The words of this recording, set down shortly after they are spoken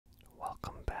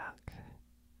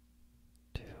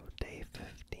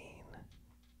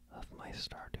my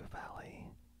Stardew Valley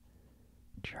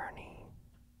journey.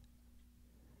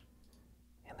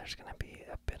 And there's going to be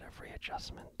a bit of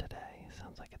readjustment today.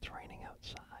 Sounds like it's raining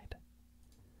outside.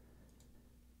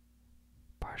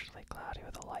 Partially cloudy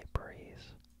with a light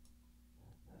breeze.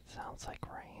 It sounds like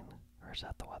rain. Or is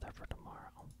that the weather for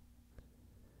tomorrow?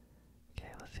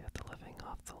 Okay, let's see what the living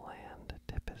off the land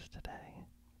tip is today.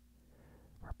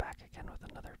 We're back again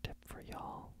with another tip for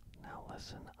y'all. Now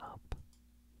listen up.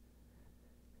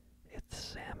 It's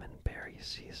salmon berry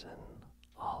season.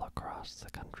 All across the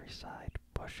countryside,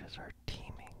 bushes are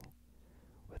teeming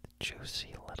with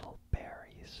juicy little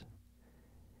berries.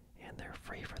 And they're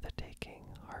free for the taking.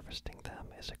 Harvesting them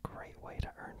is a great way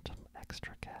to earn some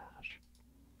extra cash.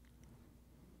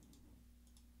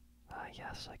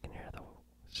 Yes, I can hear the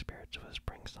spirits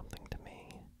whispering something to me.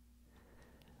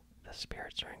 The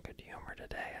spirits are in good humor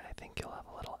today. I think you'll have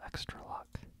a little extra luck.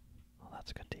 Well,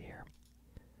 that's good to hear.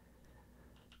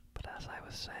 But as I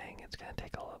was saying, it's going to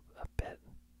take a bit.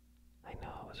 I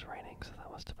know it was raining, so that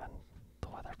must have been the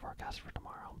weather forecast for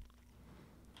tomorrow.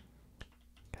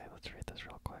 Okay, let's read this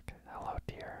real quick. Hello,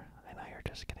 dear. I know you're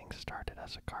just getting started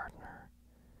as a gardener,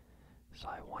 so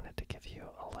I wanted to give you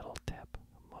a little tip.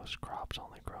 Most crops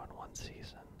only grow in one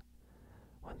season.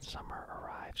 When summer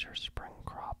arrives, your spring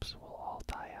crops will all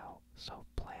die out, so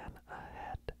plan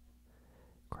ahead.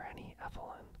 Granny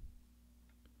Evelyn.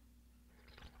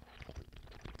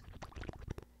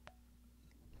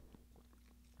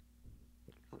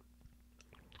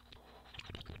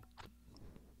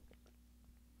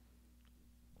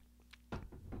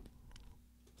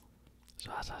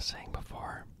 So as I was saying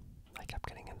before, I kept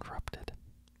getting interrupted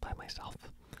by myself.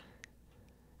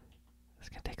 It's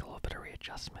going to take a little bit of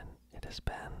readjustment. It has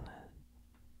been,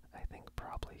 I think,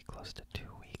 probably close to 2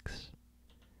 weeks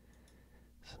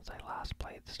since I last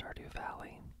played Stardew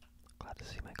Valley. Glad to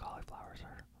see my cauliflowers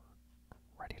are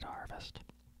ready to harvest.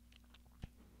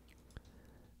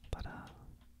 But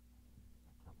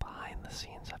behind the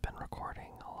scenes, I've been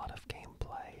recording a lot of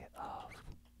gameplay of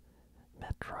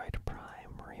Metroid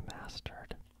Prime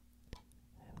Remastered,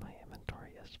 and my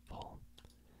inventory is full.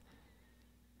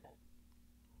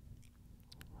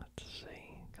 Let's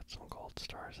see, got some gold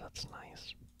stars, that's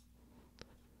nice.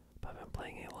 But I've been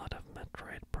playing a lot of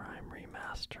Metroid Prime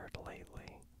Remastered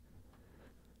lately,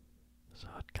 so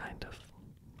it kind of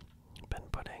been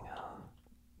putting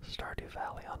Stardew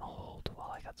Valley on hold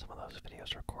while I got some of those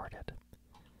videos recorded.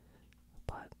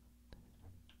 But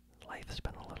life's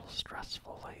been a little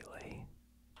stressful lately,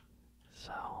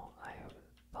 so I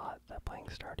thought that playing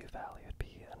Stardew Valley would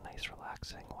be a nice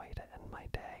relaxing way to end my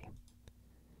day.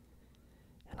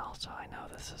 And also I know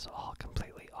this is all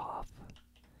completely off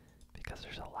because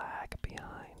there's a lag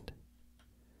behind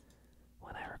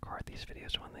when I record these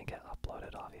videos when they get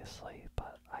uploaded, obviously,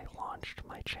 but I launched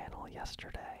my channel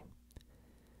yesterday.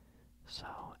 So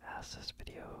as this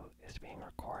video is being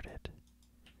recorded,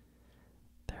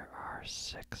 there are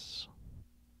 6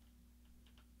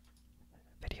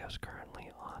 videos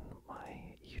currently on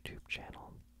my YouTube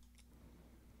channel.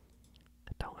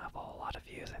 I don't have a whole lot of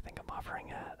views. I think I'm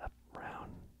hovering at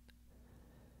around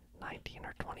 19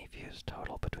 or 20 views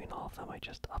total between all of them. I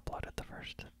just uploaded the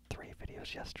first 3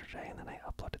 videos yesterday, and then I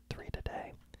uploaded 3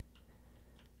 today.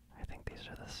 I think these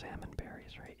are the salmon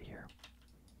berries right here.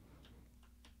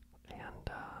 And,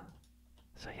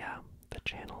 so yeah, the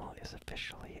channel is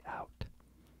officially out.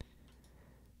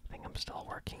 I think I'm still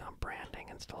working on branding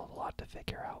and still have a lot to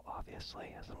figure out,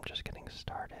 obviously, as I'm just getting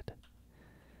started.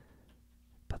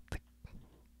 But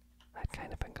I've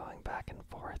kind of been going back and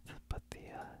forth, but the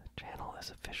channel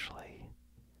is officially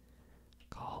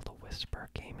called Whisper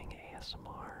Gaming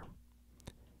ASMR,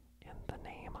 and the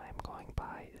name I'm going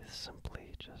by is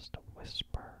simply just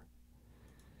Whisper.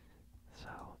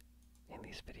 So, in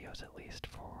these videos, at least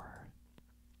for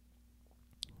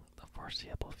the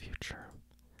foreseeable future,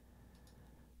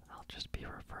 I'll just be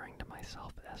referring to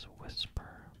myself as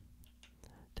Whisper.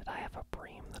 Did I have a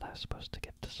bream that I was supposed to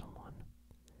give to someone?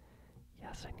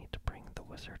 Yes, I need to bring the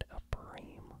wizard a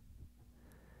bream.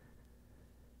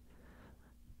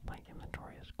 My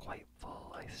inventory is quite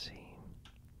full, I see.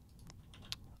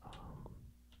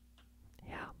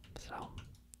 Yeah, so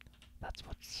that's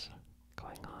what's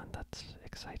going on. That's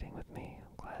exciting with me.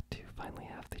 I'm glad to finally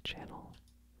have the channel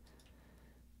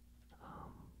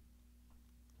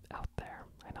out there.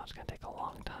 I know it's going to take a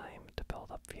long time to build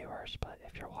up viewers, but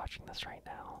if you're watching this right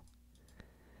now,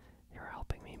 you're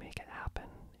helping me make it happen,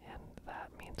 and that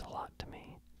means a lot to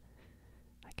me.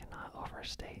 I cannot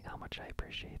overstate how much I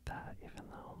appreciate that, even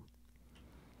though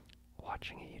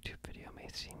watching a YouTube video may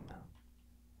seem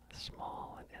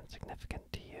small and insignificant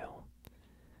to you.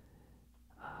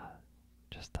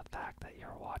 just the fact that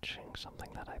you're watching something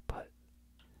that I put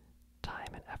time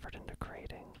and effort into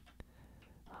creating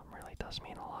really does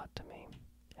mean a lot to me.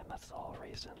 And that's the whole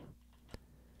reason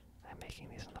I'm making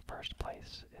these in the first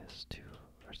place, is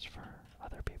for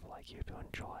other people like you to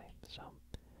enjoy. So,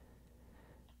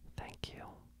 thank you.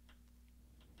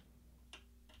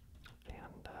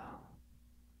 And,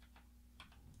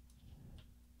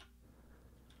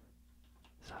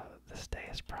 so this day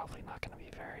is probably not going to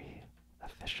be very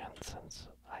efficient since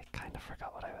I kind of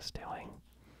forgot what I was doing.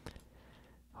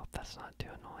 Hope that's not too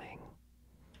annoying.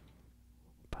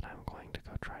 But I'm going to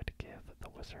go try to give the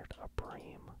wizard a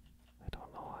bream. I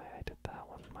don't know why I did that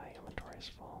when my inventory is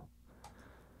full.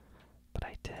 But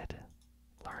I did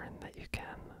learn that you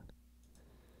can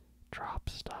drop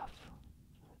stuff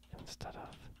instead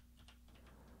of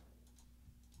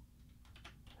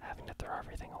having to throw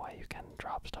everything away. You can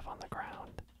drop stuff on the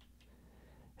ground.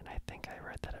 And I think I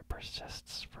read that it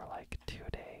persists for like 2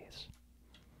 days.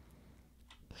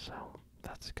 So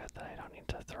that's good that I don't need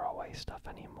to throw away stuff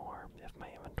anymore if my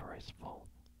inventory is full.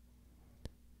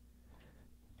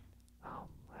 Oh,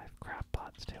 I have crap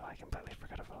pots too. I completely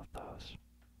forgot about those.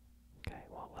 Okay,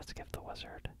 well, let's give the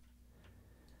wizard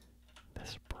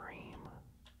this bream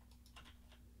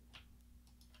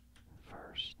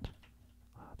first.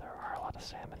 There are a lot of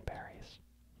salmon berries.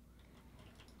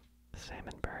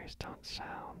 Salmon berries don't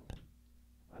sound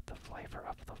with the flavor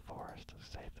of the forest.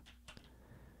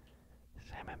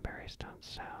 Salmon berries don't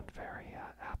sound very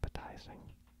appetizing.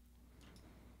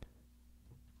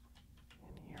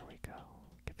 And here we go,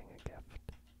 giving a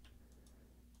gift.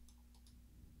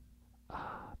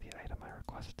 The item I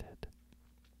requested.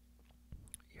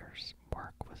 Your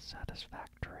work was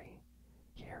satisfactory.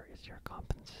 Here is your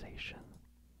compensation.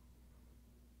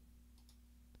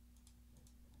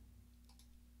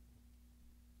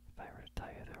 If I were to tell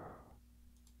you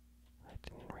I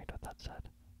didn't even read what that said.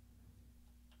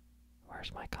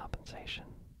 Where's my compensation?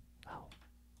 Oh,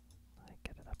 I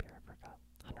get it up here, I forgot.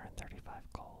 135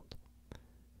 gold.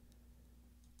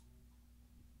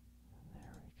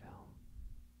 There we go.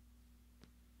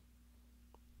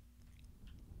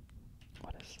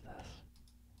 What is this?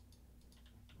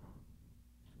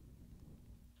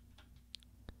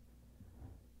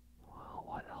 Well,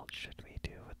 what else should we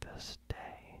do with this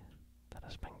day that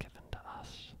has been given to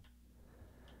us?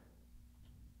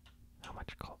 How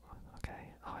much gold?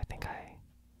 Okay. Oh, I think I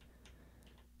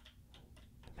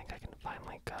can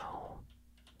finally go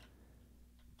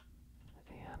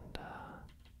and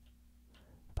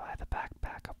buy the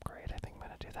backpack upgrade. I think I'm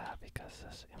gonna do that because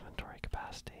this inventory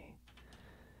capacity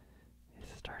is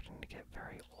starting to get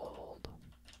very old.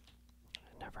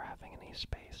 Never having any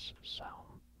space, so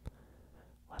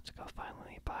let's go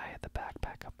finally buy the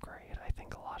backpack upgrade. I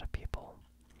think a lot of people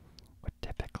would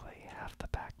typically have the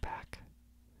backpack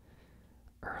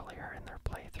earlier in their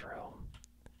playthrough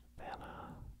than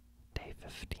day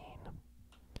 15.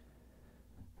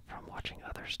 From watching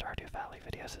other Stardew Valley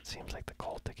videos, it seems like the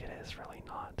gold ticket is really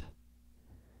not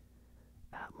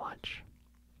that much.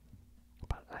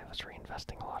 But I was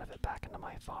reinvesting a lot of it back into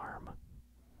my farm,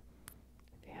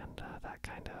 and that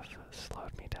kind of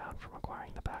slowed me down from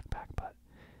acquiring the backpack. But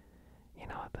you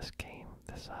know, this game,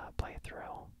 this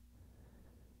playthrough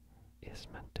is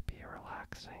meant to be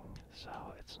relaxing,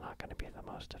 so it's not going to be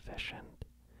the most efficient.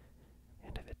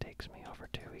 And if it takes me over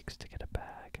 2 weeks to get a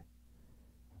bag,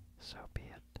 so be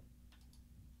it.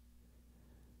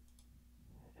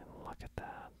 And look at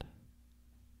that.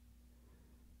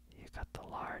 You got the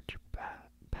large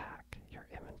pack. Your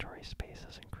inventory space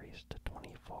has increased to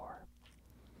 24.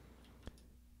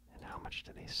 And how much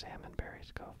do these salmon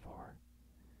berries go for?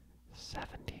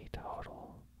 70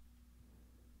 total.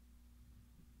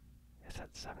 Is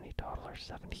that 70 total or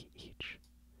 70 each?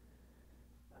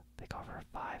 They go for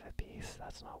 5 apiece.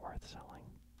 That's not worth selling.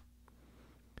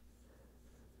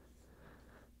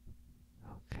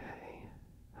 Okay.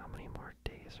 How many more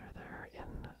days are there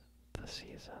in the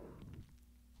season?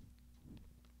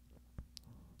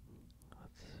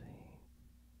 Let's see.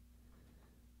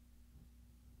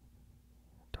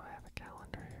 Do I have a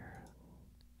calendar here?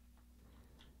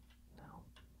 No.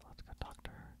 Let's go talk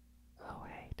to her. Oh,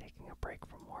 hey, taking a break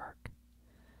from work.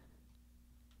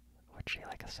 Would she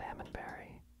like a salmon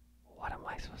berry? What am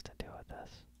I supposed to do with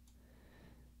this?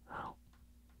 Oh,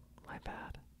 my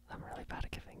bad. I'm really bad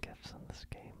at giving gifts in this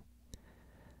game.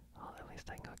 Well, at least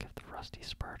I can go give the rusty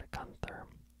spur to Gunther.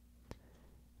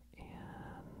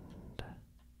 And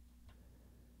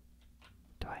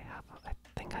do I have? I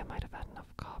think I might have had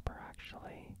enough copper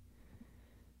actually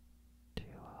to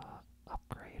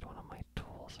upgrade one of my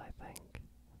tools, I think.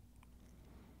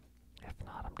 If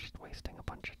not, I'm just wasting a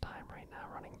bunch of time right now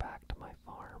running back to my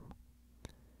farm.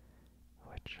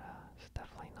 which is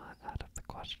definitely not out of the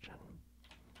question.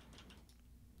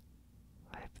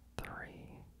 I have 3.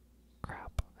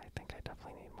 Crap, I think I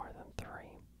definitely need more than 3.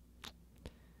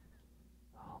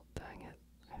 Oh, dang it.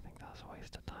 I think that was a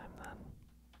waste of time then.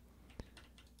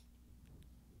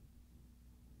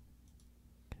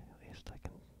 Okay, at least I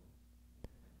can...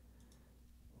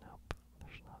 Nope,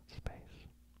 there's not space.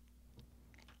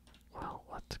 Well,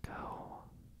 let's go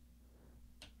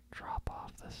drop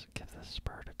off this, give this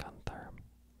spur to Gunther.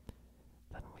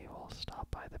 Then we will stop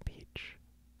by the beach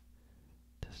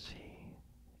to see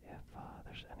if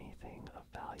there's anything of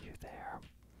value there.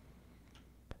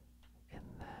 And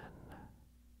then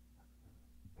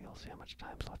we'll see how much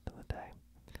time's left in the day.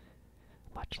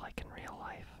 Much like in real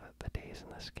life, the days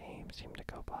in this game seem to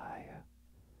go by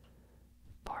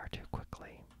far too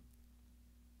quickly.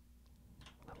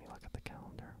 Let me look at the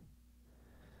calendar.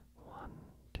 1,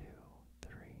 2,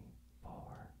 3, 4,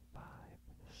 5,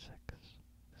 6,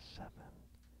 7,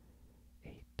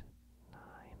 8, 9,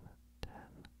 10,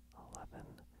 11,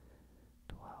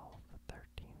 12,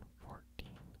 13, 14.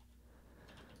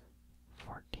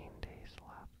 14 days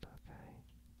left, okay.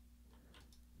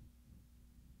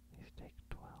 These take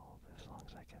 12 as long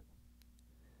as I get...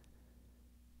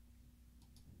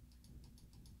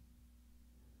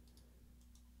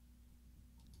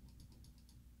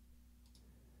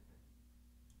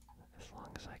 As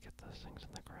long as I get those things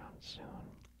in the ground soon,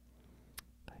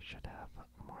 I should have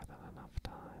more than enough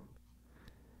time.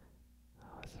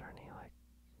 Oh, is there any, like,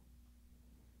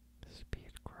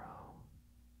 speed grow?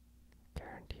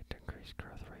 Guaranteed to increase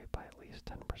growth rate by at least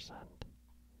 10%.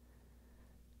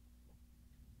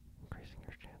 Increasing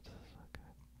your chances,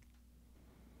 okay.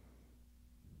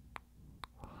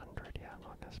 100, yeah, I'm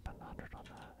not gonna spend 100 on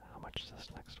that. How much is this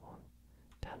next one?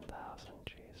 10,000,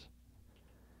 jeez.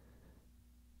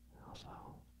 Also,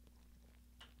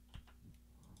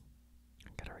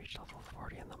 I'm gonna reach level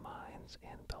 40 in the mines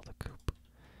and build a coop.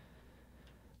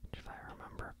 Which, if I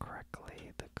remember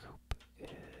correctly, the coop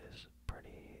is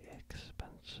pretty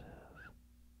expensive.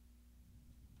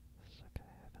 It's okay,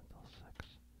 I have until 6.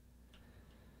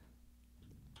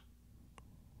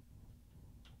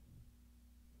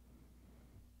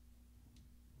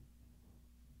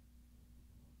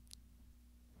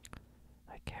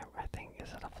 I think, is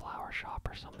it a flower shop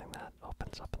or something that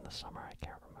opens up in the summer? I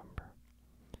can't remember.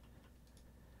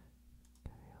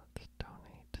 Okay, let's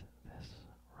donate this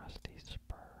rusty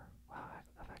spur. Wow,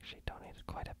 I've actually donated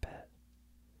quite a bit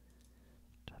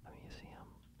to the museum.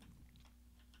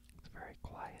 It's very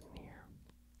quiet in here.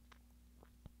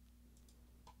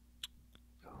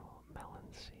 Ooh,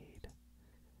 melon seed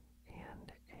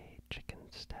and a chicken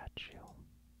statue.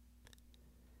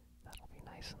 That'll be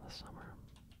nice in the summer.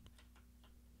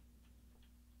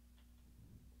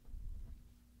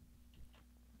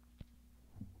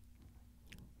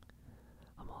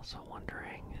 I'm also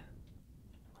wondering,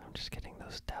 I'm just getting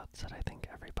those doubts that I think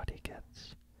everybody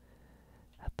gets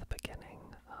at the beginning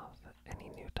of any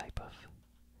new type of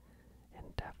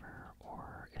endeavor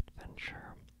or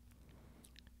adventure,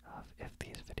 of if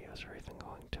these videos are even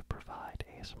going to provide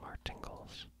ASMR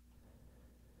tingles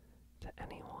to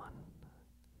anyone.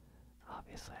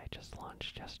 Obviously, I just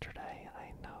launched yesterday.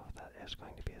 I know that it's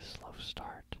going to be a slow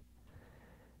start,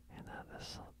 and that this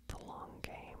is the long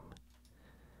game.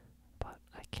 But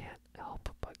I can't help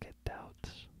but get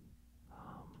doubts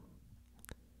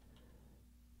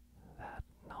that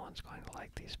no one's going to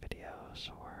like these videos,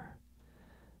 or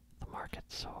the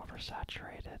market's so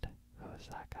oversaturated. Who is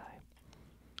that guy?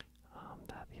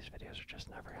 That these videos are just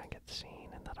never going to get seen,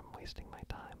 and that I'm wasting my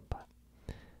time. But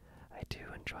I do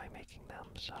enjoy making them,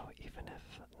 so even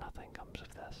if nothing comes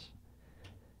of this,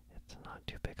 it's not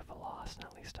too big of a loss, and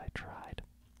at least I tried.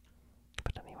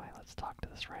 But anyway, let's talk to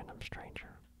this random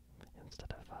stranger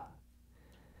instead of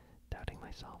doubting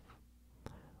myself.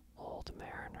 Old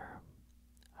Mariner,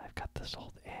 I've got this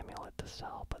old amulet to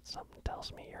sell, but something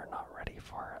tells me you're not ready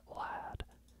for it, lad.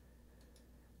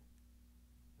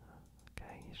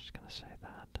 Okay, he's just gonna say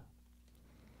that.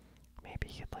 Maybe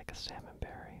he'd like a salmon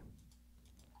berry.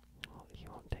 Well, he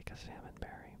won't take a salmon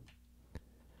berry.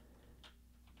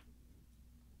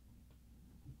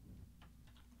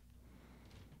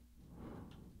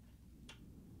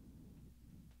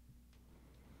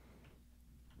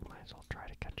 Might as well try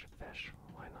to catch a fish.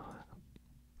 Why not?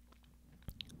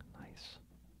 Nice.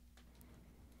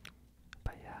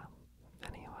 But yeah,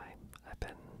 anyway, I've been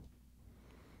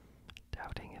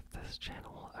doubting if this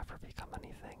channel will ever become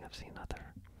anything. I've seen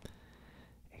other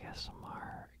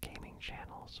ASMR gaming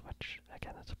channels, which,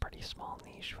 again, it's a pretty small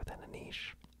niche within a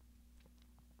niche.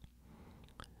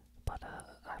 But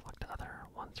I looked at other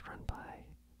ones run by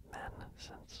men,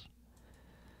 since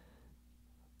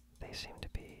they seem to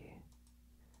be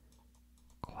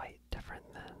quite different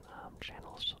than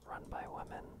channels run by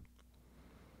women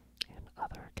and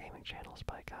other gaming channels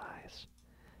by guys.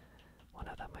 One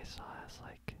of them I saw has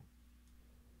like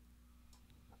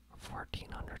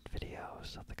 1,400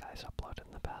 videos that the guy's uploaded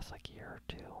in the past like year or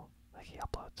two. Like he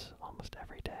uploads almost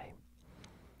every day.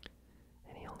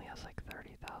 And he only has like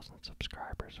 30,000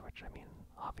 subscribers, which I mean,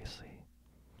 obviously,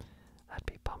 I'd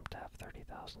be pumped to have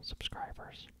 30,000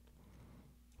 subscribers.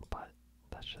 But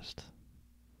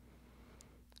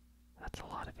that's a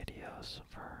lot of videos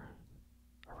for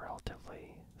a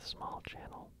relatively small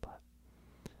channel, but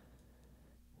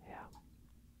yeah,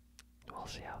 we'll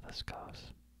see how this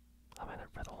goes. I'm in it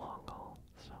for the long haul,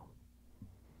 so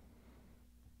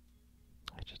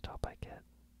I just hope I get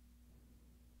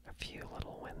a few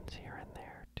little wins here and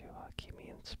there to keep me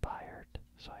inspired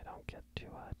so I don't get too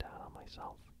down on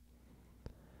myself.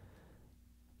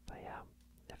 But yeah,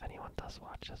 if anyone does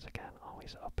watch this again,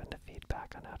 always open to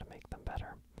feedback on how to make them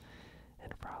better.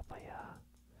 And probably,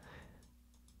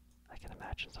 I can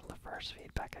imagine some of the first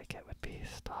feedback I get would be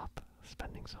stop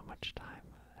spending so much time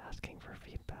asking for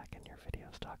feedback in your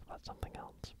videos, talk about something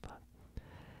else. But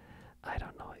I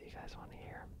don't know what you guys want to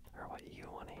hear, or what you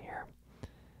want to hear.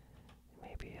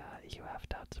 Maybe you have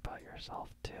doubts about yourself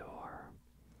too, or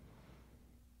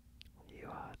you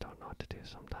don't know what to do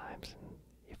sometimes and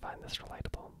you find this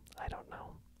relatable. I don't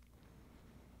know.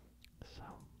 So,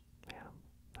 yeah,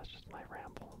 that's just my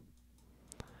ramble.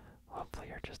 Hopefully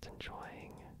you're just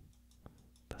enjoying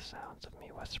the sounds of me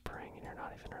whispering and you're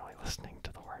not even really listening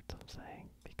to the words I'm saying,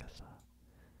 because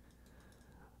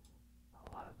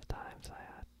a lot of the times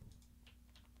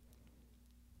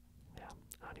yeah,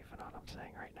 I don't even know what I'm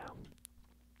saying right now.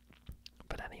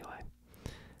 But anyway,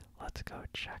 let's go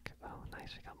check. Oh,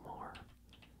 nice, we got more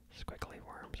squiggly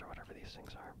worms or whatever these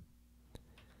things are.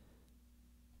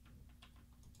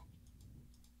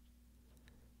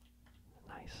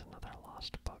 Nice, another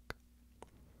lost book.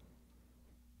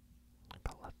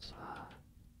 But let's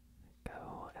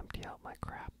go empty out my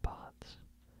crab pots.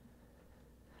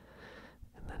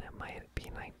 And then it might be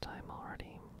nighttime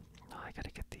already. No, I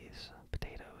gotta get these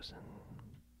potatoes and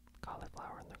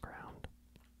cauliflower in the ground.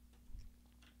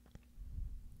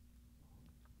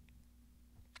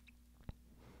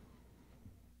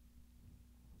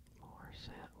 More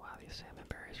sand. Wow, these salmon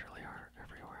berries really are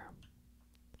everywhere.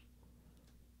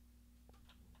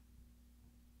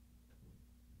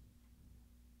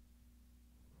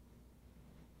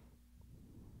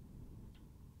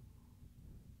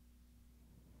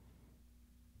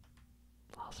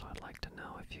 Also, I'd like to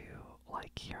know if you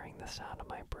like hearing the sound of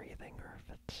my breathing or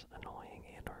if it's annoying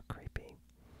and or creepy.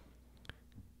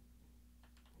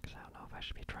 Because I don't know if I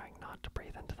should be trying not to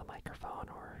breathe into the microphone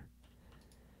or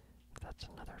if that's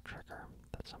another trigger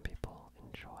that some people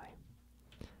enjoy.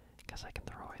 Because I can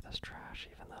throw away this trash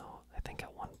even though I think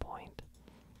at one point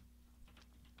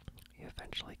you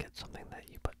eventually get something that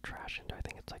you put trash into. I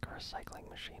think it's like a recycling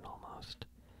machine almost.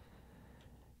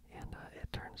 And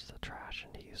it turns the trash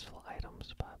into useful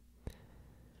items, but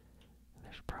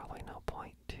there's probably no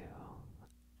point to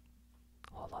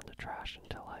hold on to trash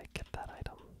until I get that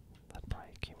item. That'd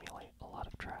probably accumulate a lot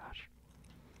of trash.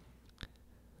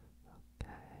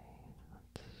 Okay,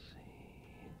 let's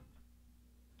see.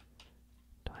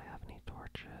 Do I have any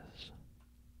torches?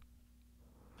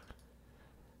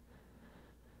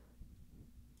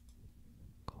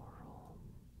 Coral.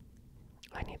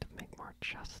 I need to make more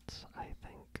chests, I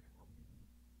think.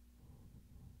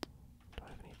 Do I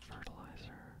have any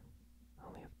fertilizer? I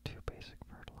only have 2 basic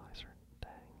fertilizer. Dang.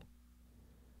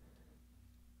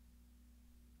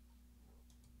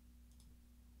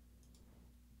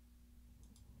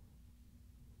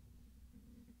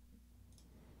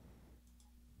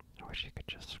 I wish you could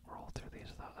just scroll through these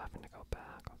without having to go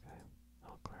back. Okay.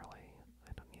 Oh, clearly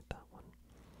I don't need that one.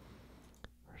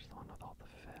 Where's the one with all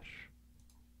the fish?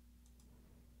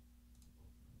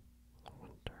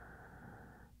 Winter.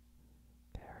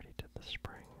 Okay, I already did the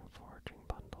spring foraging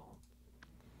bundle.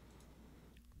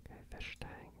 Okay, fish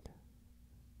tank.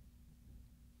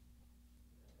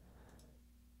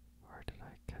 Where did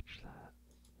I catch that?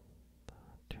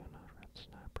 The tuna, red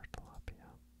snapper, tilapia.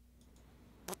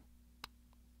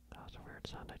 That was a weird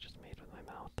sound I just made with my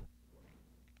mouth.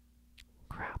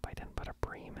 Crap, I didn't put a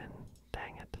bream in.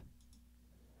 Dang it.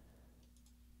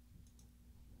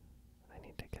 I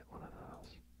need to get one of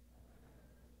those.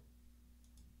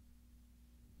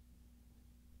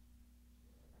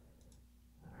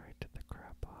 Alright, did the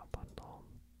crab paw bundle.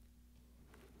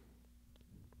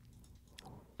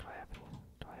 Do I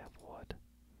have wood?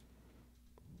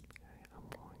 Okay, I'm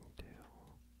going to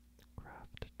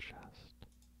craft a chest.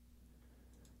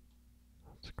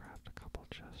 Let's craft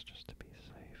chest just to be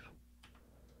safe.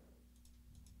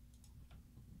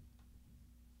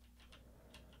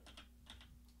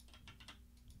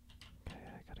 Okay,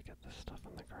 I gotta get this stuff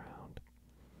in the ground.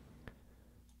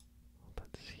 I'll put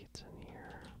seeds in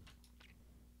here.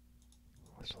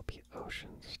 This will be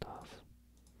ocean stuff.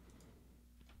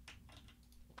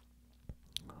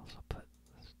 I'll also put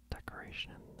this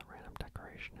decoration in, the random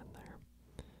decoration in there.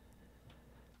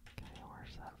 Okay,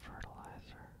 where's that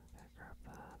fertilizer? Okay, grab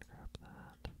that, grab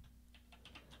that.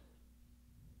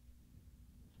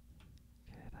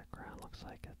 Okay, that ground looks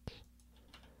like it's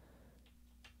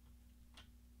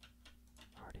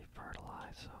already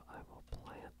fertilized, so I will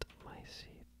plant my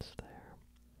seeds there.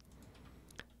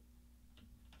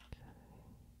 Okay.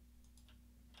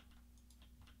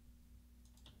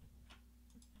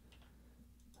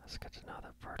 That's good to know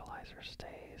that fertilizer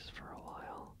stays for a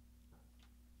while.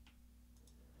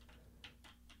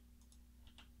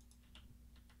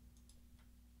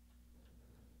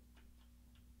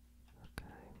 Okay.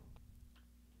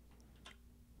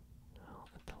 Well,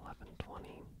 it's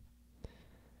 11:20.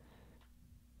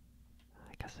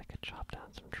 I guess I could chop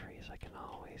down some trees. I can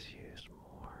always use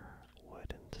more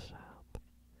wood and sap.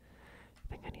 I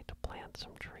think I need to plant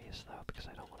some trees though, because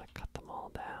I don't want to cut them all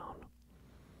down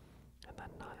and then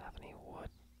not have any wood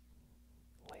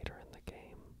later in the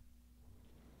game.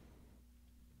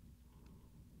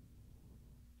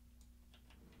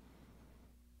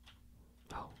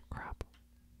 Oh, crap.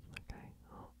 Okay,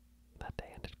 well, that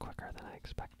day ended quicker than I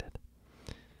expected.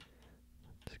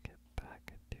 Let's get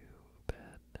back to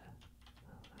bed.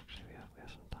 Actually, we have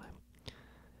some time.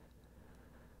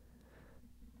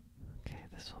 Okay,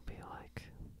 this will be like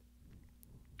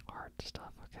hard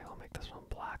stuff. Okay, we'll make this one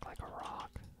black like a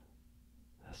rock.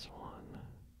 This one,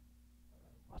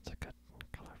 what's a good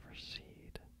color for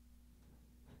seed?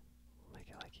 Make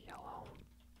it like yellow.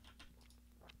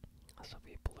 This will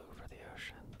be blue for the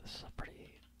ocean. This is a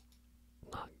pretty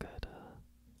not good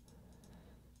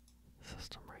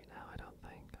system right now, I don't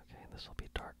think. Okay, and this will be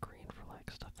dark green for like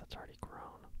stuff that's already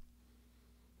grown.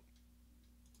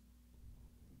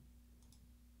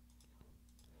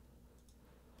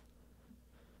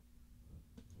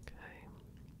 Okay.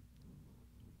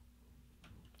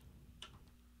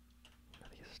 Are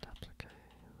these steps okay?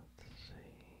 Let's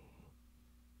see.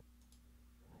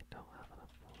 I don't have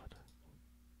enough wood.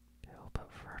 Okay, we'll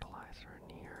put fertilizer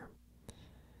in here.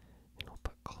 And we'll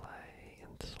put clay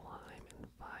and slime and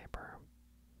fiber.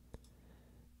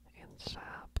 And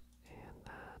sap. And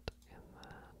that. And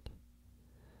that.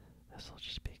 This will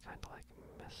just be kind of like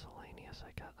miscellaneous.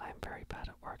 I'm very bad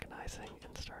at organizing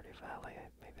in Stardew Valley.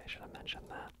 Maybe I should have mentioned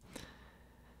that.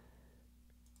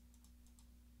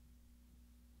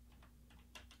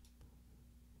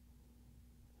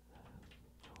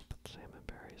 I'll put salmon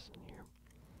berries in here.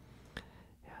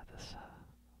 Yeah,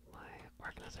 my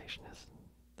organization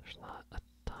there's not a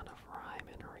ton of rhyme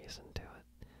and reason to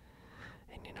it.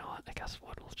 And you know what? I guess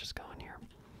wood will just go in here.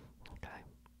 Okay.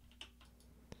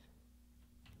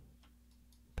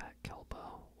 Pet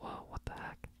Kilbo. Whoa, what the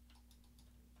heck?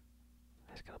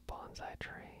 I just got a bonsai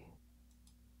tree.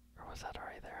 Or was that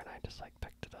already there and I just like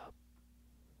picked it up?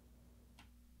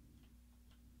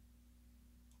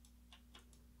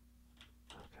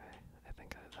 Okay, I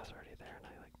think that was already there and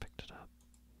I like picked it up.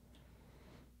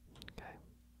 Okay.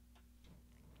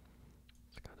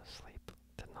 Let's go to sleep.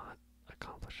 Did not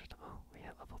accomplish it. Oh, we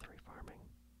hit level 3 farming.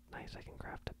 Nice, I can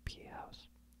craft a pea house.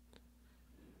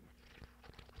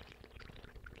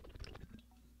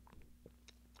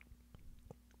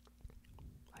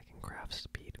 I can craft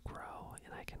speed grow,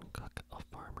 and I can cook a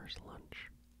farmer's lunch.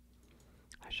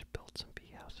 I should build some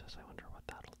bee houses. I wonder what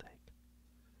that'll take.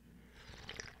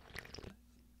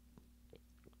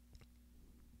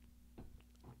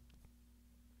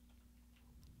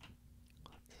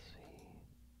 Let's see.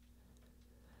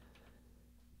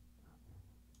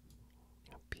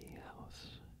 A bee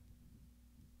house.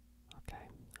 Okay,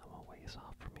 I'm a ways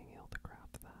off from being able to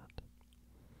craft that.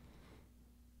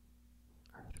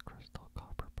 Earth crystal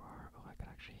copper bar. Oh, I could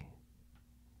actually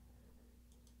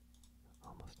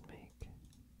almost make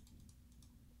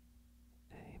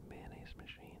a mayonnaise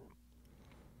machine.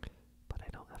 But I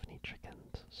don't have any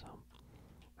chickens, so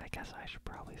I guess I should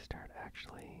probably start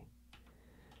actually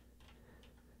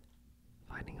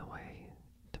finding a way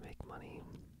to make money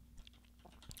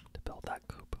to build that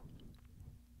coop.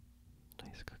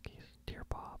 Nice cookies. Dear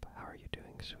Bob, how are you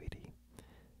doing, sweetie?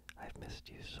 I've missed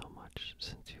you so much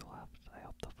since you left. I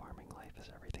hope the farming life is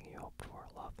everything you hoped for.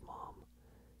 Love, Mom.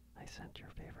 I sent your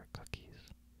favorite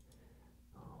cookies.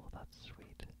 Oh, that's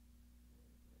sweet.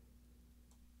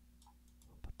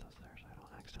 I'll put those there so I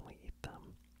don't accidentally eat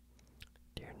them.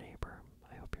 Dear neighbor,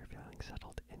 I hope you're feeling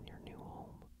settled in your new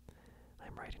home.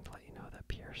 I'm writing to let you know that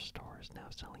Pierre's store is now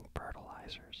selling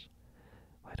fertilizers.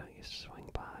 Why don't you swing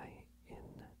by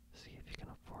and see if you can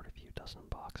afford a few dozen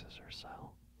boxes or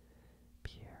so?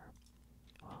 Pierre.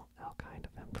 Well, how kind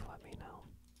of him to let me know.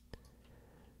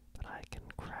 But I can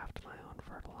craft my own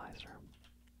fertilizer.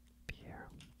 Pierre.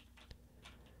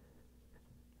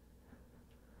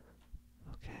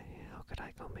 Okay, how could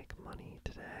I go make money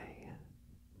today?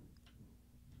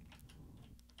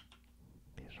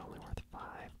 These are only worth 5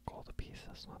 gold apiece.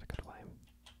 That's not a good way.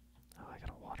 Oh, I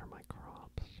gotta water my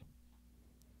crops.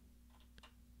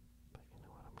 But you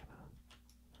know what? I'm gonna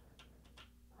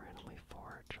randomly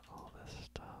forage all this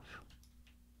stuff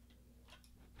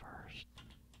first.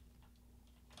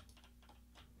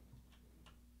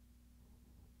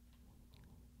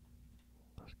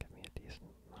 Those give me a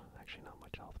decent, actually not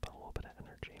much health, but a little bit of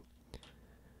energy.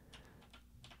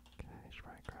 Okay, should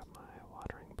probably grab my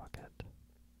watering bucket.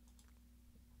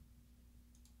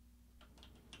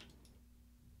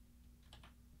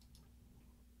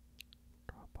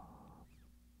 Drop off.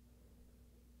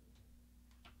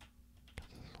 Guess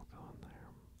this will go in there.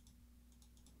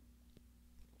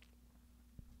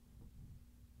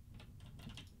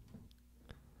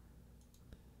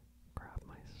 Grab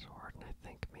my sword, and I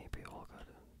think maybe we'll go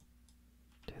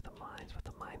to do the mines, but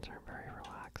the mines aren't very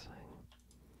relaxing.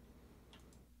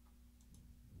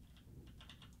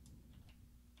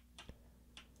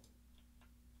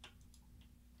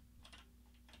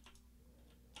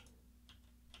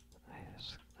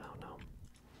 I don't know.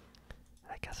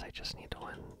 I guess I just need to,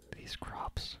 when these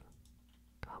crops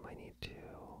come, I need to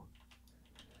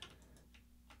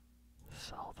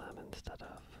sell them instead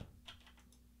of,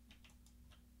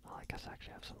 well, I guess I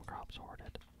actually have some crops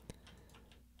hoarded.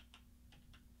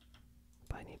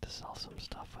 But I need to sell some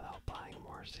stuff without buying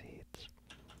more seeds,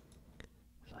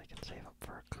 so I can save up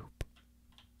for a coop.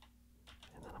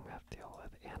 And then I'm gonna have to deal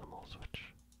with animals, which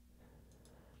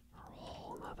are a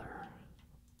whole nother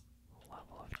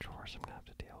level of chores I'm gonna have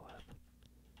to deal with.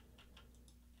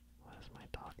 What is my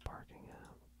dog barking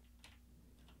at?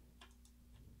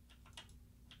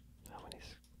 How many?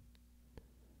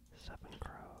 7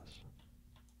 crows.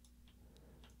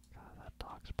 God, that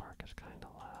dog's bark is kinda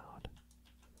loud.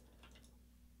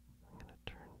 I'm gonna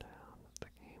turn down the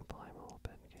game volume a little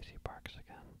bit in case he barks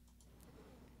again.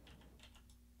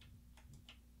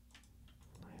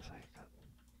 Nice, I got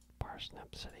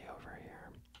Parsnip City over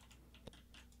here.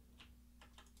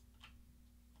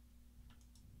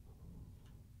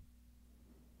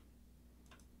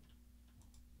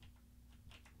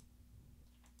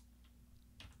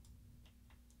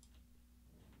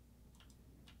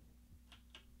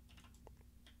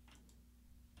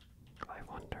 I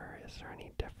wonder, is there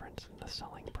any difference in the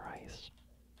selling price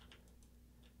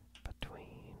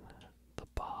between the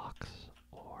box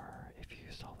or if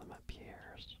you sell them at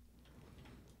Pierre's?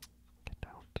 I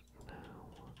don't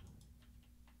know.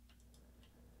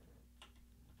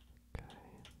 Okay.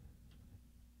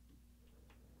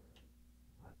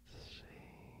 Let's see.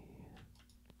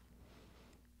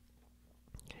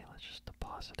 Okay, let's just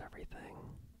deposit everything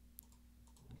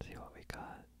and see what we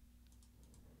got.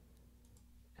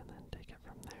 And then take it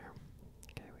from there.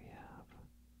 Okay, we have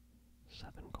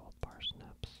 7 gold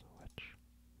parsnips, which...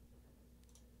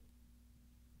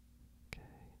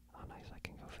 Okay. Oh, nice, I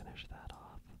can go finish that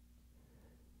off.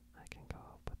 I can go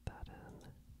put that in.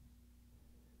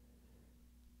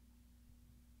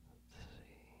 Let's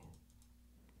see.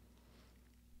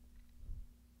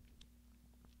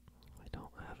 I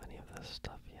don't have any of this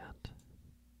stuff yet.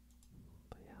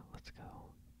 But yeah, let's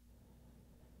go.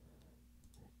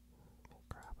 We'll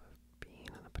grab a bean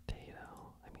and a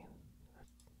potato. I mean,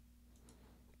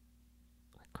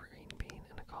 a green bean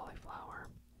and a cauliflower.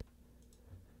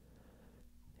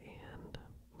 And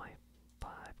my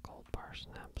 5 gold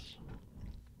parsnips.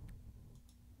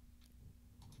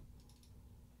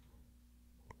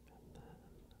 And then,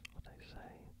 what'd I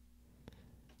say?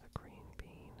 A green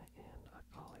bean and a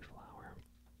cauliflower.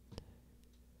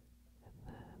 And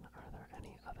then, are there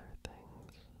any other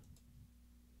things?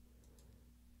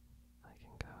 I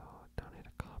can go donate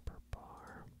a copper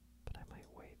bar, but I might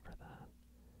wait for that.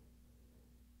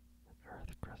 An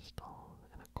earth crystal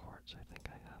and a quartz, I think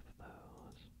I have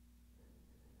those.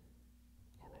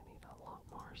 And I need a lot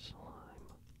more slime.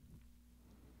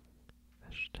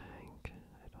 Fish tank,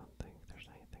 I don't think there's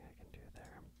anything I can do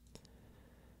there.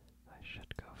 I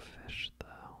should go fish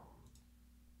though.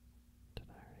 Did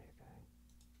I already? Okay.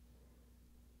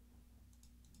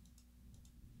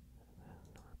 And then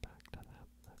we're back to that.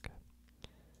 Okay.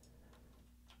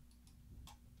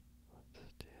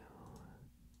 Let's do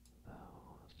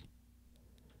those.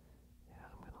 Yeah,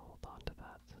 I'm gonna hold on to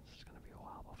that since it's gonna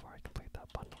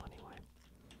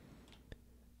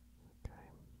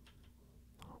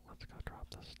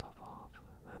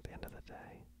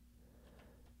day.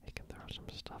 You can throw some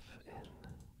stuff in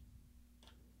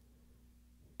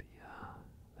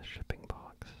the shipping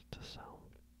box to sell.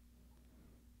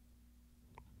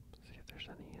 See if there's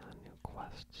any new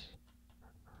quests or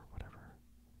whatever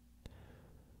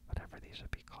these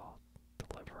would be called,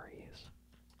 deliveries.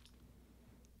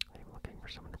 I'm looking for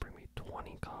someone to bring me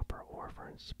 20 copper ore for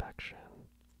inspection.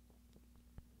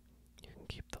 You can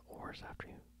keep the ores after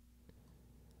you.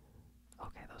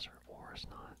 Okay, those are ores,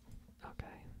 not.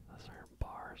 Okay, those aren't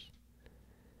bars.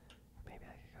 Maybe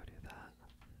I could go do that.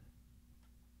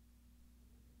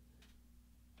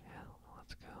 Yeah,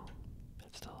 let's go.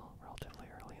 It's still relatively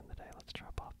early in the day. Let's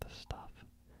drop off this stuff.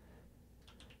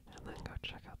 And then go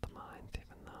check out the mines,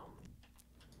 even though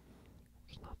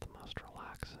it's not the most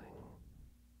relaxing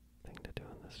thing to do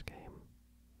in this game.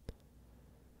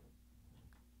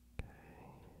 Okay.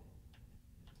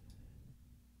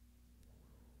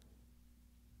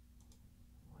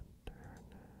 Wonder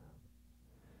now.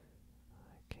 I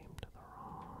came to the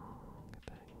wrong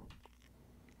thing.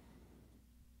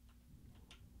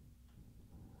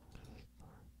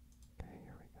 Okay,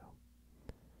 here we go.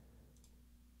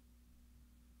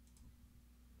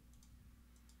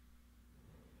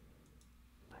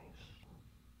 Nice.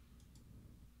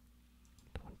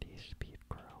 20 speed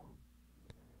chrome.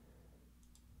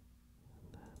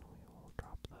 And then we will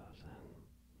drop those in.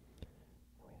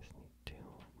 We just need 2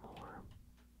 more.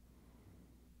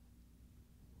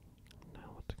 Now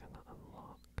it's gonna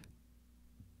unlock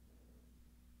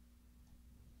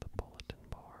the bulletin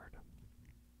board.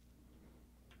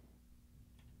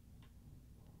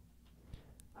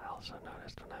 I also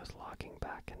noticed when I was logging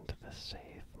back into the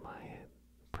save, my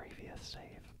previous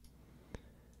save,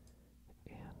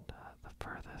 and the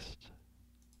furthest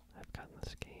I've gotten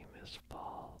this game is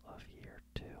fall of year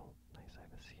 2. Nice, I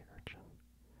have a sea urchin.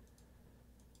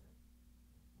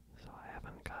 So I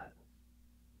haven't got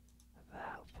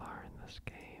that far in this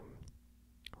game.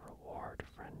 Reward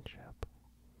friendship.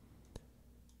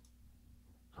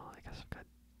 Oh, I guess I've got,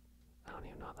 I don't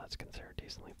even know if that's considered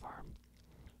decently far.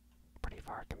 Pretty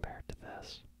far compared to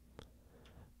this.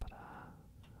 But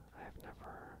I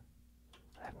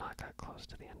have not got close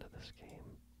to the end of this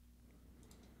game.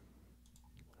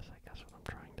 That's I guess what I'm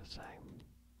trying to say.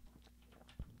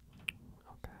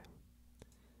 Okay.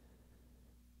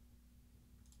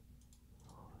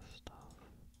 All this stuff.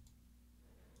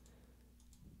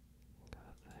 Got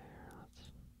it there.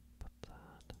 Let's put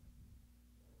that.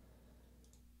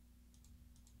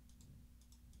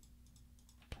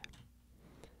 Okay.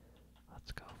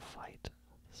 Let's go fight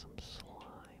some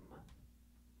slime.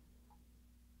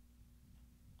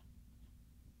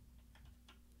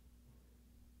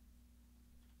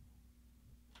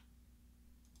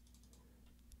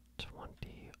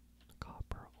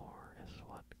 Copper ore is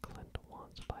what Clint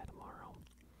wants by tomorrow.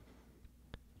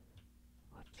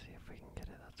 Let's see if we can get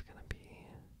it. That's gonna be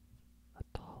a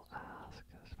tall ask,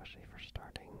 especially for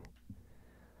starting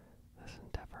this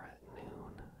endeavor at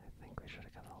noon. I think we should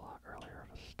have got a lot earlier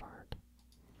of a start.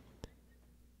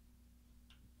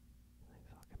 Thanks,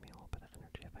 that'll give me a little bit of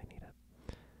energy if I need it.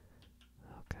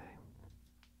 Okay.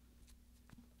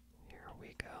 Here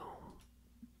we go.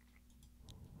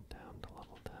 Down to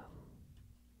level 10.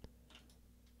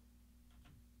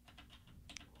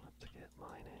 Let's get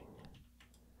mining.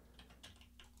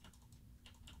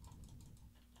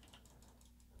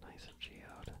 Nice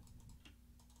geode.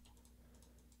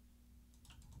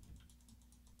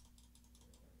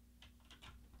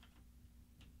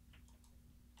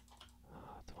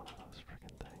 Oh, it's one of those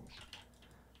frickin' things.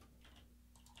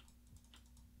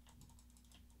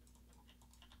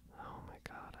 Oh my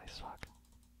god, I suck.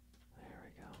 There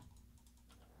we go.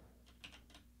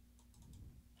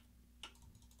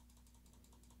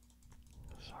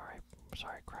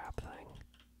 Sorry, crap thing.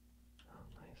 Oh,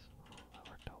 nice. Oh, that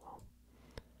worked out well.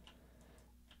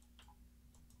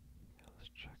 Yeah, let's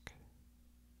check.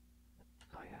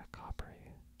 Oh yeah, copper.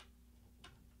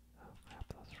 Oh crap,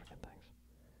 those freaking things.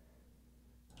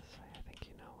 Let's say, I think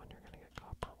you know when you're gonna get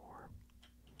copper ore.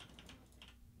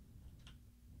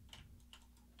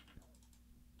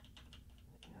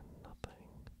 And nothing.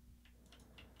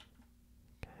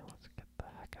 Okay, let's get the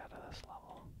heck out of this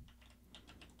level.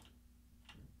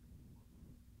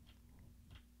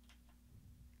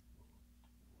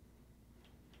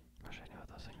 Wish I knew what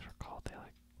those things are called. I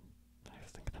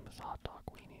just think of them as hot dog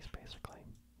weenies, basically.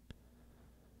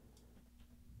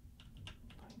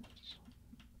 Nice.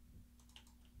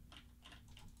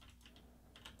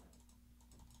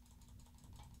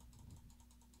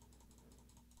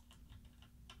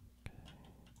 Okay.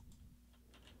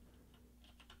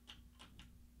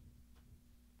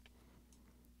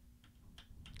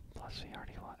 Plus, we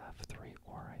already have 3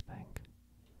 ore, I think.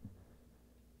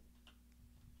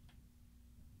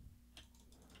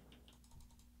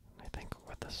 I think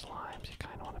with the slimes, you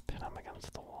kind of want to pin them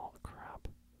against the wall. Crap.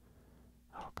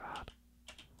 Oh god.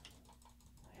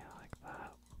 Yeah, like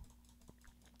that.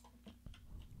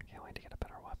 Can't wait to get a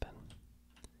better weapon.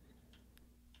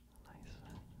 Nice.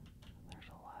 There's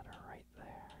a ladder right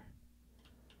there.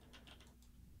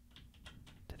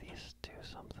 Do these do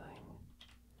something?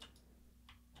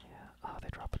 Yeah. Oh, they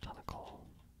drop a ton of coal.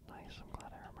 Nice. I'm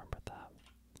glad I remembered that.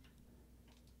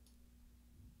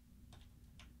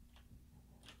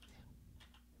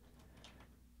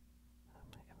 My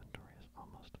inventory is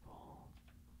almost full.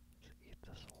 Let's eat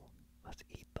this. Let's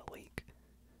eat the leek.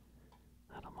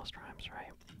 That almost rhymes,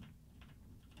 right?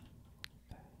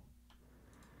 Okay.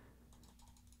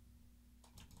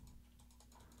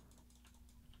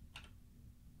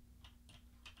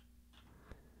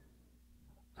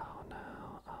 Oh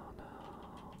no, oh no.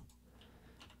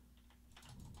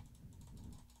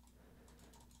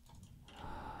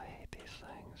 Oh, I hate these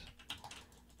things.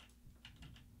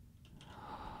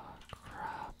 Oh,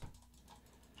 crap.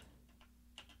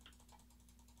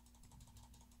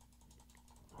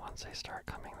 Once they start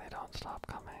coming, they don't stop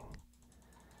coming.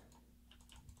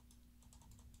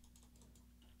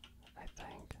 I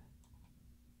think.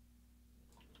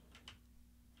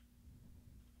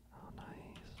 Oh,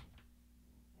 nice.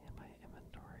 And my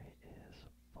inventory is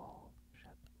full.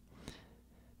 Shit.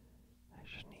 I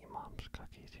shouldn't eat Mom's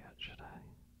cookies yet, should I?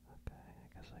 Okay, I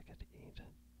guess I could eat.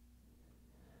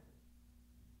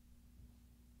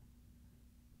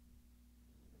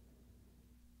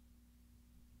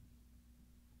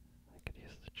 I could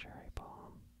use the cherry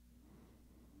bomb.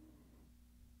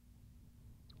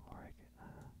 Or I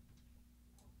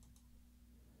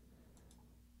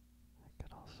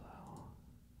could also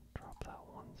drop that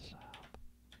one sap.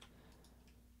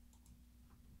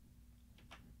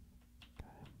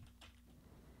 Okay.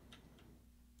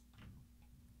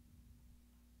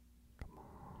 Come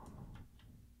on.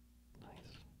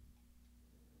 Nice.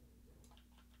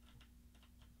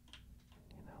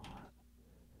 You know what?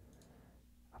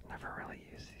 I've never really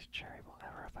used these cherry balls.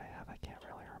 Ever if I have, I can't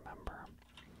really remember.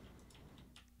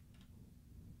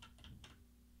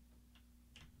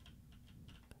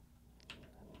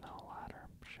 No ladder.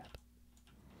 Shit.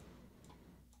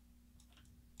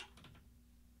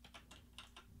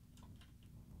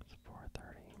 It's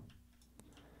 4:30.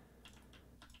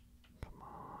 Come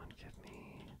on, give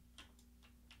me.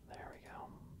 There we go.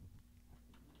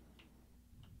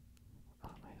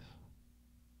 Oh, nice.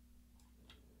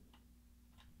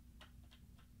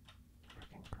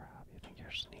 Freaking crap. You think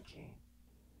you're sneaky?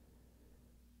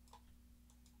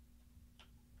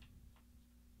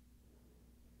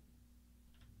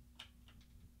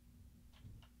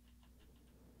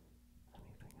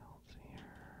 Anything else here?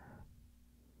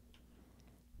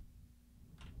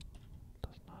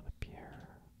 Does not appear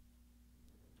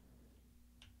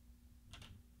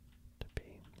to be.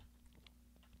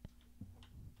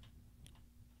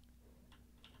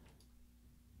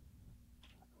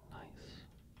 Nice.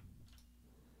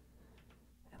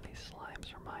 And these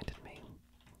slimes reminded me.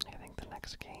 I think the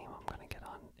next game I'm gonna get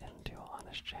into on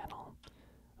this channel.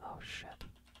 Oh shit.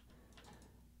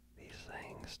 These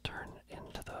things turn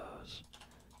into those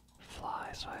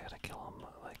flies, so I gotta kill them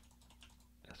like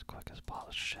as quick as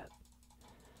possible. Shit.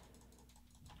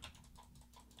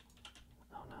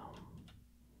 Oh no.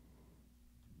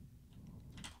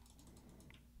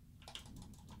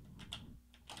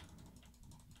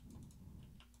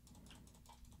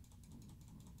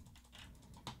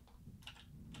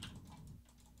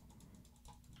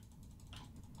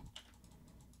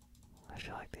 I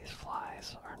feel like these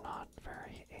flies are not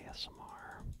very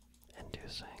ASMR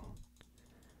inducing,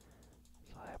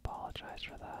 so I apologize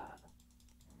for that.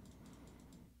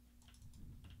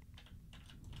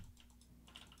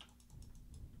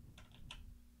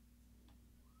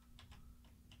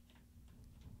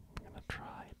 I'm gonna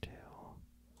try to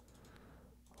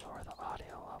lower the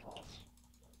audio levels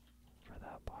for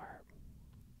that part.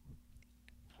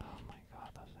 Oh my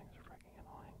god, those things are freaking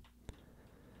annoying.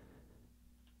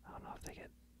 I don't know if they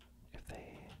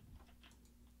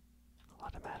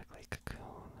automatically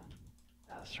cocoon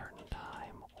at a certain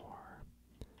time, or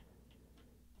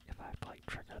if I have to like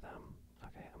trigger them.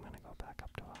 Okay, I'm gonna go back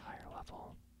up to a higher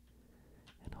level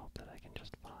and hope that I can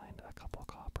just find a couple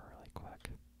copper really quick.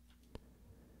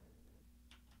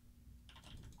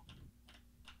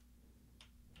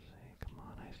 See, come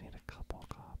on, I just need a couple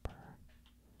copper.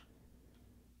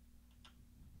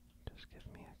 Just give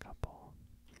me a couple.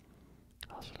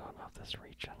 I also don't know if this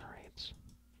regenerates.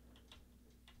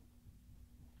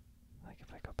 Like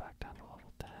if I go back down to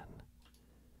level 10,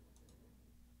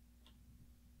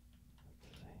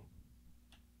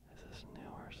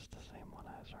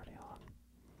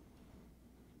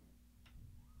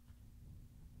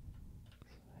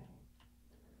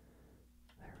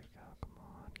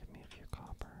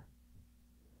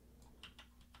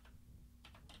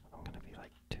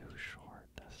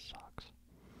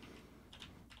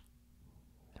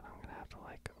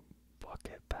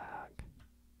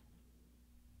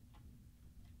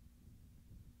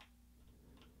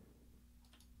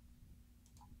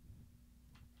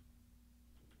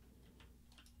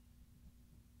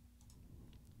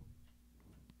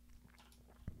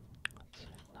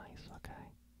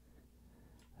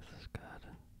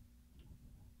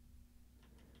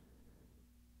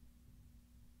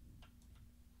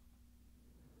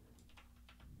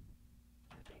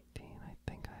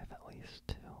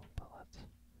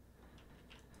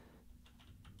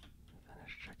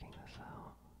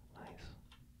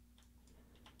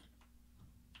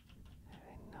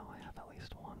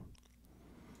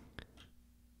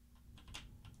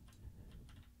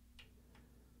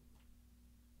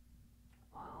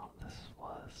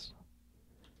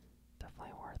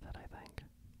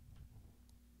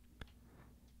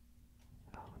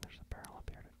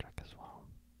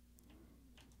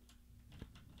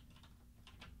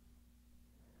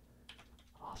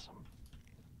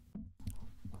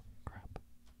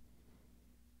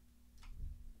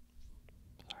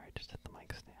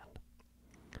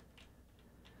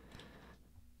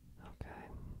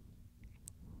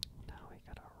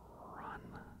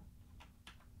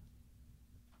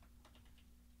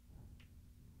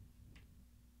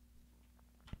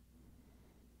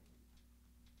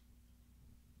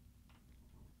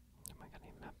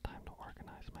 have time to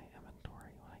organize my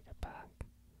inventory when I get back.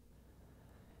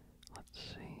 Let's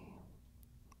see.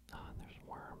 Oh, and there's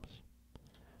worms.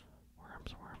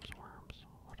 Worms, worms, worms.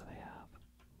 What do they have?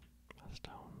 A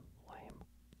stone. Lame.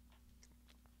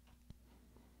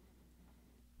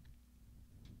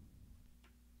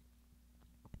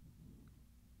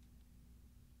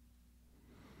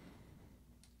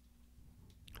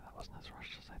 That wasn't as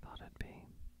rushed as I thought it'd be.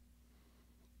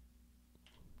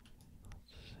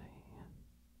 Let's see.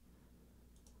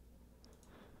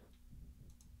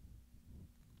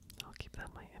 I'll keep that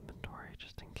in my inventory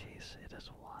just in case it is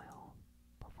a while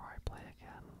before I play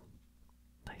again.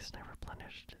 Nice, and I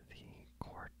replenished the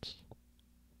quartz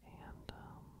and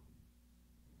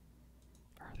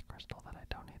earth crystal that I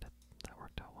donated. That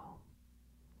worked out well.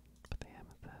 But the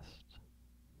amethyst,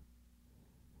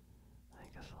 I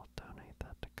guess I'll donate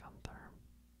that to Gunther.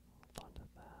 Hold on to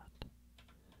that.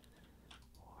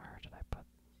 Where did I put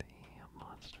the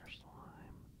monster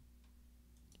slime?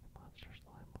 Monster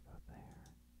slime will go there.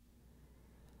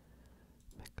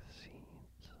 Mix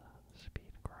seeds,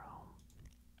 speed grow.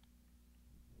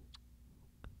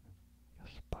 I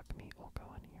guess bug meat will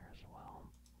go in here as well.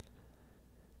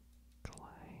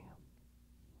 Clay.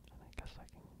 And I guess I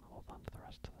can hold on to the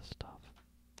rest of the stuff.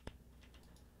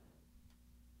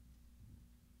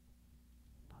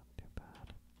 Not too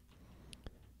bad.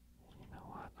 And you know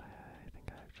what? I think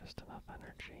I have just enough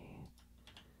energy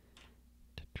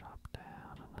to chop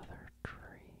down another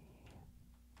tree.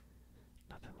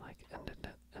 Nothing like ending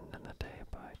the day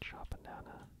by chopping down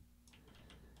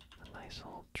a nice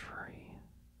old tree.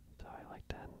 So I like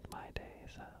to end my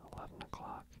days at 11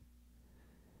 o'clock.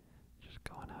 Just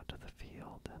going out to the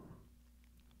field and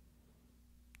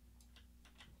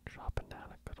chopping down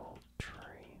a good old tree.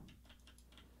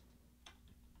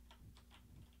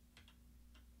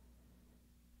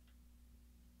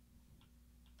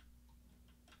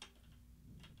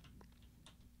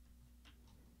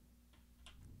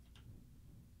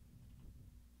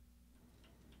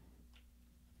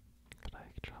 Could I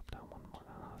chop down one more?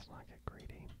 No, let's not get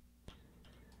greedy.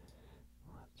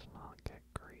 Let's not get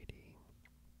greedy.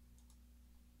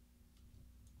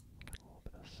 Got a little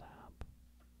bit of sap.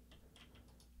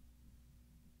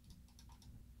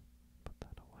 Put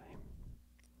that away.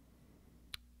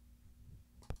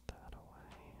 Put that away.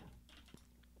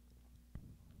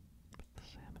 Put the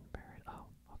salmon buried. Oh,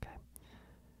 okay.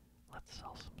 Let's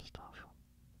sell some stuff.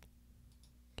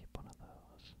 Keep one of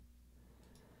those.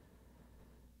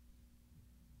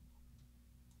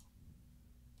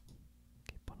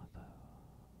 Keep one of those.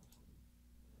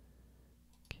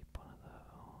 Keep one of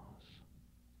those.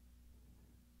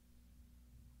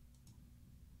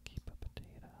 Keep a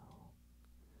potato.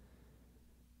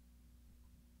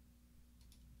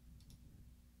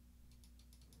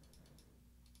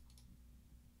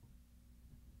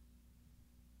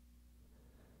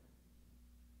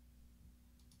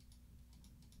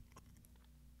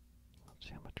 Let's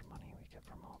see how much money we get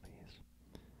from all these.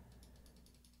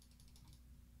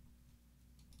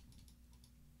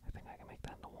 I think I can make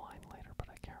that into wine later, but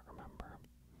I can't remember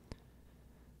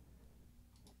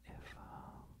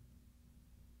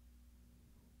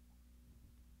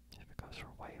if it goes for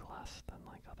way less than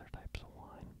like other types of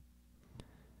wine.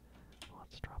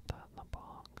 Let's drop that in the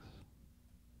box.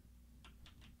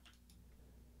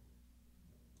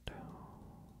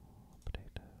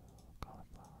 Potato,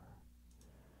 cauliflower.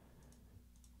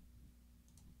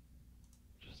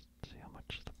 Just see how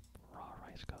much the raw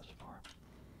rice goes for.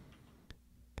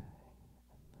 Okay,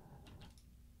 and then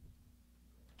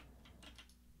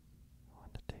I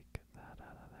want to take that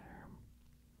out of there.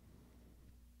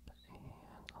 And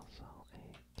I'll sell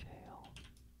a kale.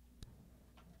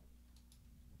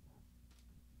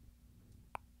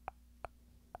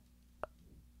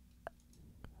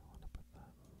 I want to put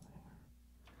that in there.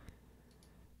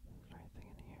 Is there anything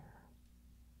in here?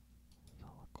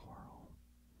 Sell a coral.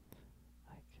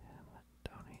 I can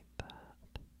donate that.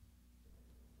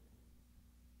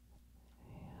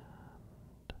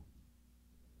 And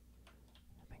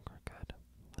I think we're good.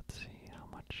 Let's see how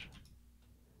much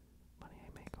money I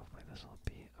make. Hopefully this will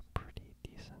be a pretty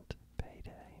decent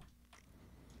payday.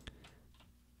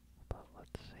 But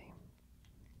let's see.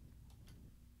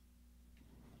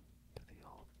 Do the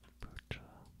old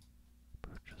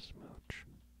poocha smooch.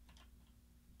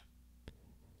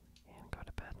 And go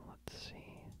to bed and let's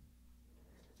see.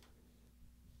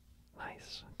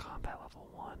 Nice. Combat level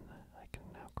 1. I can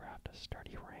now craft a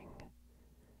sturdy ring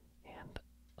and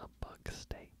a bug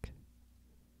steak.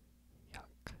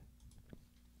 Yuck.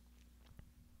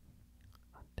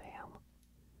 Oh, damn.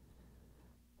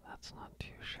 That's not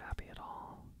too shabby at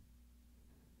all.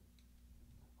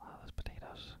 Wow, those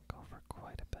potatoes go for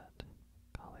quite a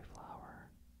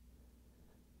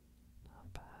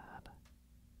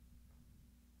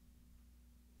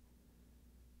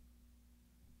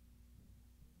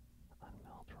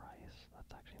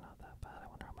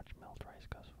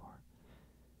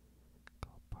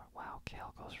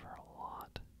Kale goes for a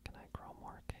lot. Can I grow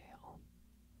more kale?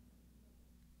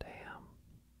 Damn.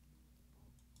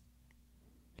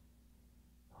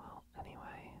 Well,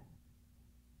 anyway,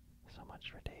 so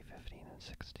much for day 15 and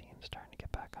 16. Starting to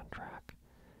get back on track.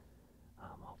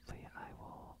 Hopefully I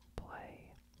will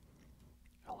play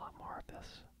a lot more of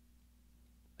this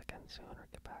again soon, or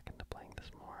get back into playing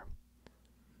this more.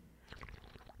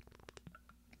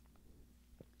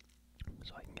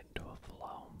 So I can get into a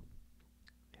flow.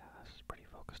 Yeah, I was pretty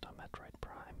focused on Metroid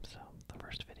Prime, so the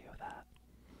first video of that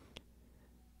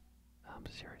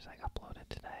series I uploaded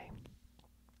today.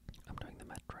 I'm doing the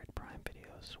Metroid Prime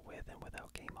videos with and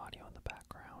without game audio in the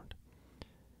background,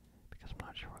 because I'm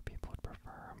not sure what people would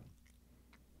prefer.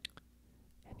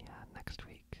 And yeah, next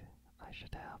week I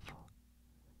should have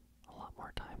a lot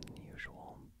more time than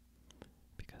usual,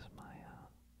 because my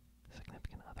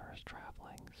significant other is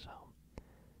traveling, so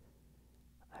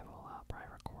I will probably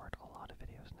record a lot of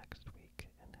videos next week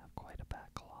and have quite a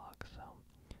backlog, so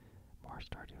more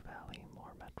Stardew Valley,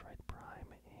 more Metroid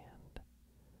Prime, and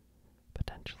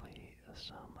potentially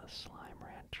some Slime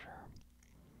Rancher.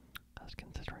 I was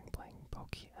considering playing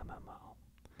MMO.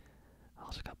 I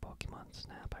also got Pokemon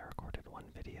Snap. I recorded one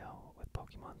video with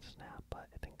Pokemon Snap, but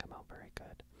it didn't come out very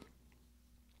good.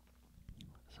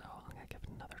 So I'm going to give it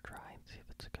another try and see if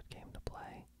it's a good game to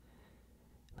play.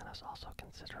 And then I was also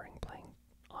considering playing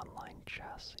online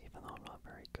chess, even though I'm not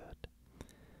very good.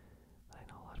 I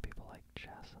know a lot of people like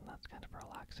chess, and that's kind of a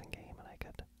relaxing game, and I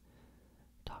could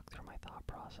talk through my thought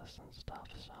process and stuff,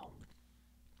 so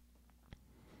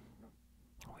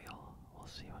we'll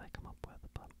see what I come up with.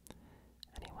 But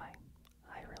anyway,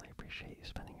 I really appreciate you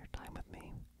spending your time with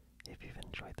me. If you've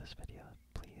enjoyed this video,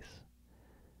 please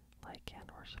like and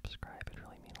or subscribe. It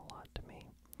really means a lot to me.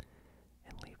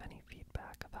 And leave any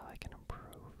feedback of how I can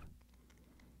improve.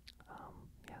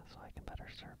 Yeah, so I can better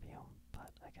serve you.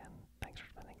 But again, thanks for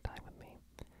spending time.